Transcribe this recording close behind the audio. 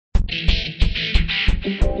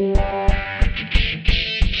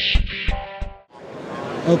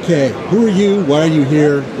Okay, who are you? Why are you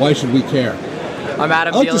here? Why should we care? I'm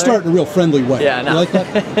Adam I like Beeler. to start in a real friendly way. Yeah, no. You like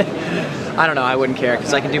that? I don't know, I wouldn't care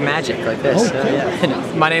because I can do magic like this. Okay.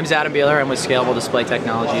 Yeah. My name's Adam Beeler, I'm with Scalable Display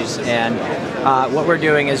Technologies, and what we're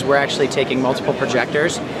doing is we're actually taking multiple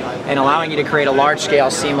projectors and allowing you to create a large-scale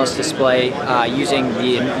seamless display using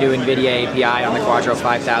the new NVIDIA API on the Quadro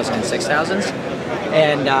 5000 and 6000s.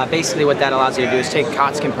 And basically what that allows you to do is take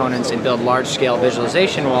COTS components and build large-scale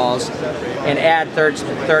visualization walls and add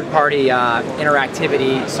third-party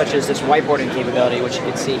interactivity, such as this whiteboarding capability, which you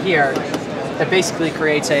can see here, that basically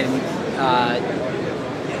creates a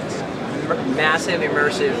massive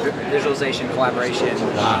immersive visualization collaboration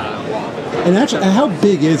wall. And actually, how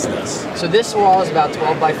big is this? So this wall is about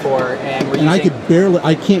 12 by 4, and we're using...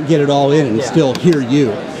 I can't get it all in and still hear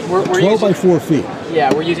you. We're 12 by 4 feet.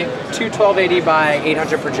 Yeah, we're using two 1280 by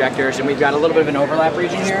 800 projectors, and we've got a little bit of an overlap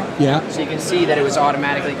region here. Yeah. So you can see that it was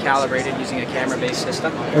automatically calibrated using a camera-based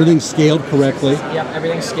system. Everything's scaled correctly. Yep,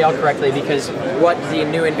 everything's scaled correctly because what the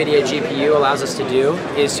new NVIDIA GPU allows us to do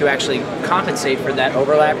is to actually compensate for that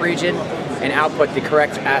overlap region and output the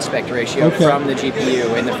correct aspect ratio from the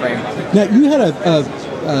GPU in the frame. Now, you had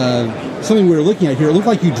something we were looking at here. It looked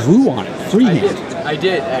like you drew on it, freehand. I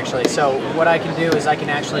did, actually. So what I can do is I can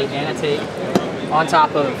actually annotate on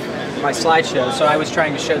top of my slideshow. So I was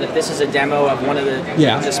trying to show that this is a demo of one of the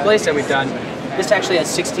displays that we've done. This actually has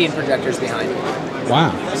 16 projectors behind it.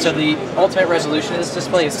 Wow. So the ultimate resolution of this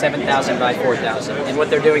display is 7,000 by 4,000. And what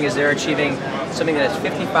they're doing is they're achieving something that's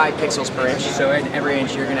 55 pixels per inch. So in every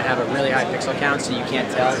inch you're going to have a really high pixel count so you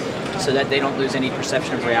can't tell, so that they don't lose any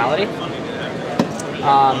perception of reality.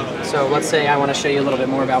 So let's say I want to show you a little bit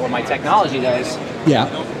more about what my technology does. Yeah.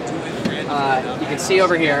 You can see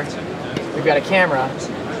over here, we've got a camera,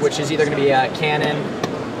 which is either going to be a Canon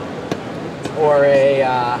or a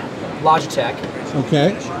Logitech.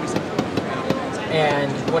 Okay.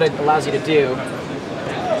 And what it allows you to do,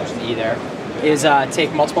 there's an E there, is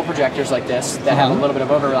take multiple projectors like this that have a little bit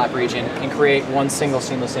of overlap region and create one single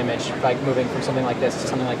seamless image by moving from something like this to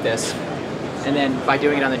something like this. And then by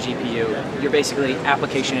doing it on the GPU, you're basically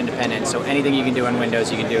application independent, so anything you can do on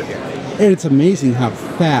Windows, you can do here. And it's amazing how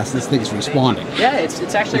fast this thing's responding. Yeah, it's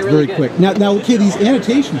actually really very quick. Now, okay, these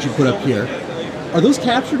annotations you put up here, are those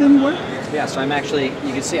captured anywhere? Yeah, so I'm actually,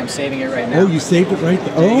 you can see I'm saving it right now. Oh, you saved it right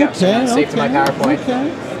there? There you go. So it's saved to my PowerPoint.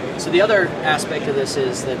 Okay. So the other aspect of this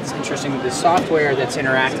is that's interesting, the software that's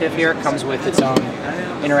interactive here comes with its own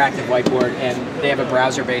interactive whiteboard, and they have a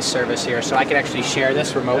browser-based service here, so I can actually share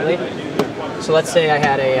this remotely. So let's say I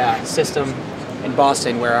had a system in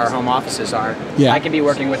Boston where our home offices are. Yeah. I can be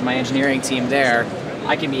working with my engineering team there.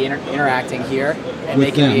 I can be interacting here, and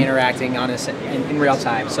they can be interacting on in real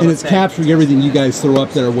time. So and it's capturing everything you guys throw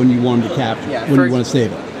up there when you want them to capture, when you want to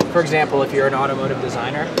save it. For example, if you're an automotive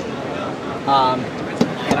designer,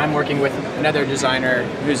 and I'm working with another designer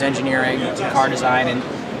who's engineering car design, and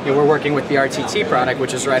we're working with the RTT product,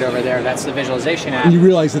 which is right over there. That's the visualization app. And you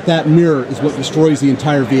realize that that mirror is what destroys the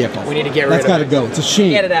entire vehicle. We need to get rid of it. That's got to go. It's a shame.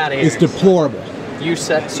 Get it out of here. It's deplorable. You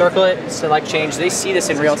circle it, select change. They see this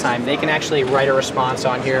in real time. They can actually write a response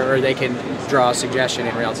on here, or they can draw a suggestion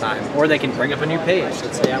in real time, or they can bring up a new page.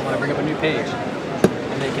 Let's say I want to bring up a new page,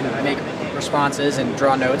 and they can make responses and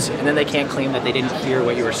draw notes, and then they can't claim that they didn't hear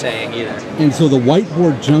what you were saying either. And so the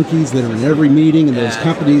whiteboard junkies that are in every meeting, and those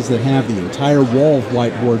companies that have the entire wall of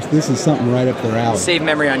whiteboards, this is something right up their alley. Save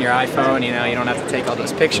memory on your iPhone. You know, you don't have to take all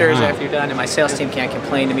those pictures after you're done. And my sales team can't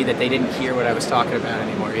complain to me that they didn't hear what I was talking about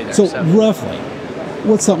anymore either. So roughly,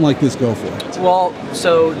 what's something like this go for? Well,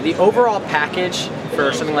 so the overall package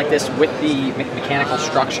for something like this with the mechanical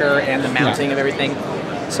structure and the mounting of everything,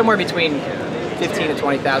 somewhere between $15,000 to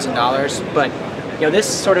 $20,000. But you know, this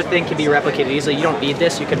sort of thing can be replicated easily. You don't need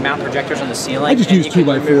this. You can mount projectors on the ceiling. I just use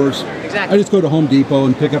 2x4s. Exactly. I just go to Home Depot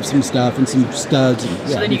and pick up some stuff and some studs. And,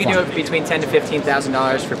 so then you can do it between $10,000 to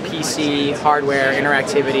 $15,000 for PC, hardware,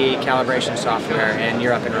 interactivity, calibration software, and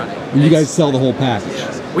you're up and running. And you guys sell the whole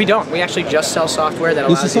package? We don't. We actually just sell software that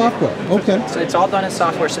allows This is software. Okay. So it's all done in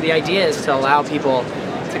software. So the idea is to allow people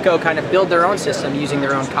to go kind of build their own system using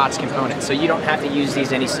their own COTS components. So you don't have to use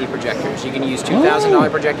these NEC projectors. You can use $2,000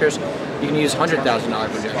 projectors. You can use $100,000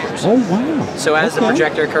 projectors. Oh, wow. So as the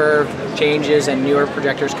projector curve changes and newer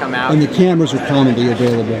projectors come out. And the cameras are commonly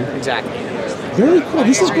available. Exactly. Very cool.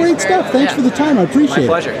 This is great stuff. Thanks for the time. I appreciate it.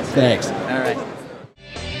 My pleasure. Thanks. All right.